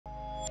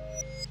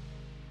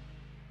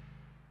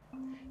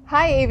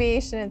Hi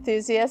aviation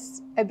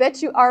enthusiasts! I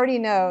bet you already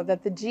know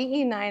that the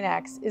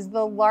GE9X is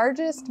the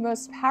largest,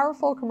 most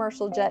powerful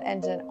commercial jet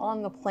engine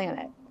on the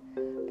planet.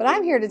 But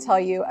I'm here to tell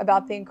you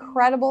about the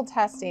incredible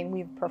testing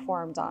we've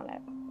performed on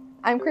it.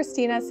 I'm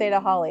Cristina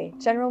Seda-Hoelle,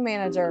 General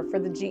Manager for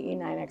the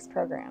GE9X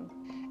program.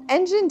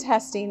 Engine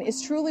testing is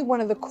truly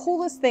one of the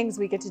coolest things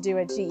we get to do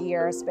at GE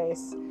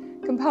Aerospace.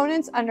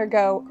 Components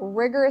undergo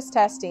rigorous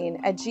testing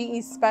at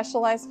GE's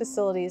specialized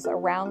facilities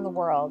around the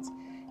world,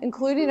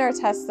 including our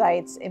test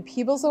sites in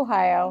Peebles,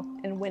 Ohio,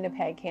 and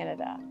Winnipeg,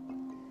 Canada.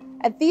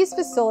 At these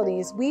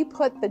facilities, we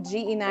put the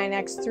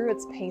GE9X through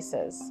its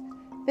paces.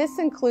 This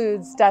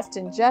includes dust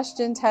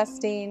ingestion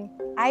testing,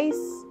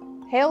 ice,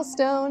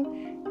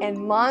 hailstone, and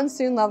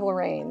monsoon-level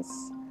rains.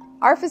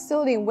 Our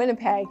facility in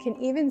Winnipeg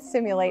can even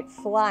simulate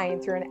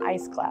flying through an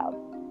ice cloud.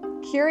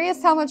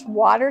 Curious how much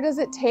water does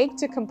it take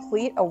to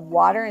complete a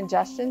water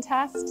ingestion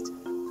test?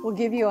 We'll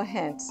give you a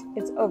hint.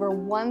 It's over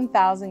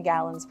 1,000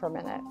 gallons per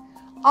minute.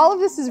 All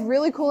of this is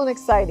really cool and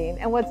exciting,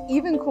 and what's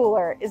even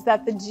cooler is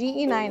that the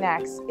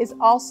GE9X is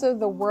also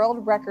the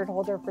world record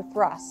holder for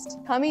thrust,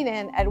 coming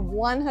in at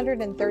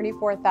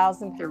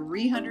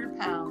 134,300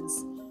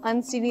 pounds,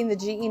 unseating the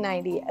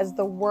GE90 as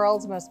the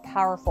world's most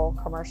powerful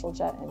commercial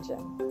jet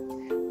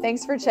engine.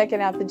 Thanks for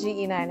checking out the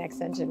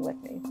GE9X engine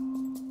with me.